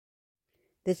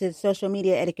This is social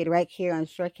media etiquette right here on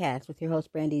Shortcast with your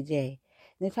host, Brandy J.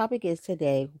 And the topic is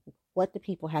today, what do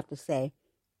people have to say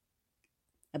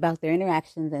about their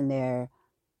interactions and their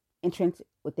entrance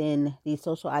within these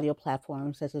social audio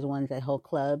platforms, such as ones that hold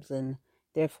clubs and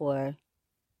therefore,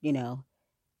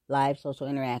 live social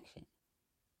interaction.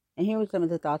 And here are some of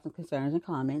the thoughts and concerns and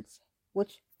comments,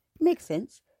 which makes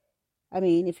sense. I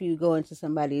mean, if you go into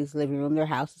somebody's living room, their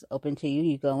house is open to you,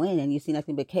 you go in and you see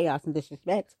nothing but chaos and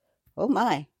disrespect. Oh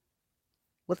my,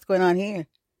 what's going on here?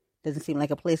 Doesn't seem like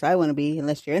a place I want to be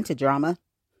unless you're into drama.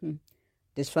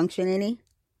 Dysfunction any?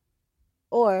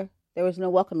 Or there was no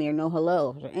welcome here, no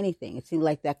hello or anything. It seemed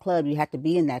like that club, you had to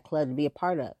be in that club to be a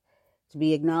part of, to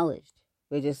be acknowledged.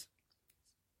 We're just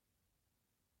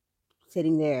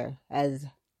sitting there as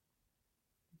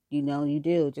you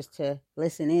do, just to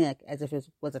listen in as if it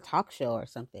was a talk show or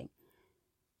something.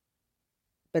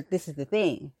 But this is the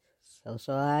thing.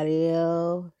 Social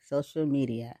audio, social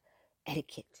media,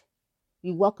 etiquette.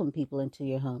 You welcome people into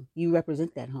your home. You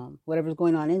represent that home. Whatever's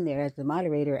going on in there as the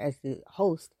moderator, as the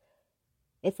host,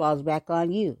 it falls back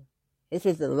on you. If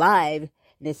it's live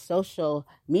and it's social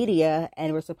media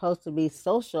and we're supposed to be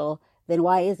social, then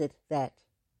why is it that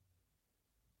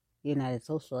you're not as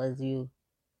social as you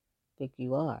think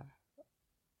you are?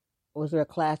 Was there a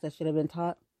class that should have been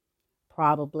taught?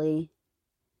 Probably.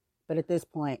 But at this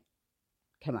point,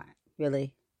 come on,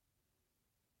 really?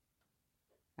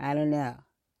 I don't know.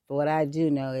 But what I do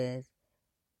know is,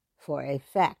 for a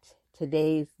fact,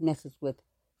 today's message with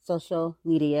social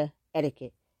media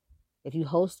etiquette, if you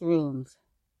host rooms,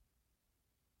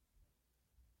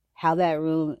 how that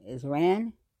room is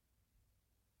ran,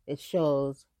 it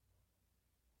shows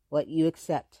what you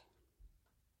accept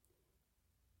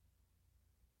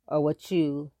or what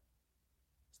you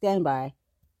stand by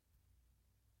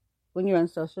when you're on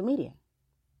social media.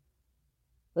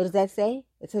 What does that say?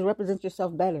 It says represent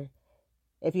yourself better.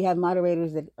 If you have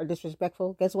moderators that are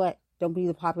disrespectful, guess what? Don't be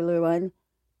the popular one,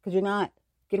 because you're not.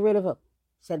 Get rid of them.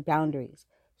 Set boundaries.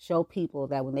 Show people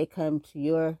that when they come to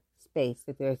your space,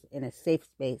 that they're in a safe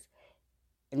space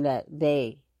and that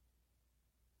they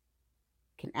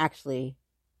can actually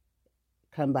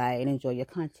come by and enjoy your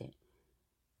content.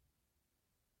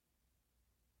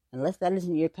 Unless that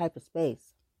isn't your type of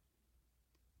space,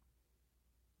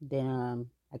 then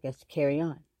I guess carry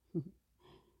on.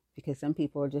 Because some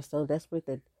people are just so desperate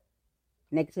that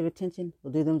negative attention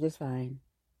will do them just fine.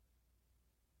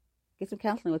 Get some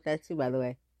counseling with that too, by the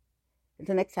way.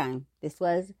 Until next time, this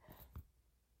was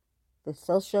the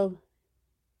social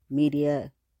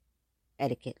media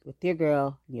etiquette with your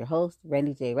girl, your host,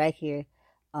 Randy J, right here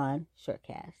on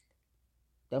Shortcast.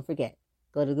 Don't forget,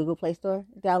 go to the Google Play Store,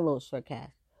 download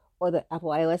Shortcast, or the Apple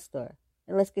iOS Store,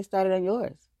 and let's get started on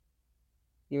yours.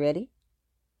 You ready?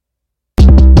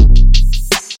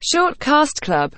 Shortcast Club.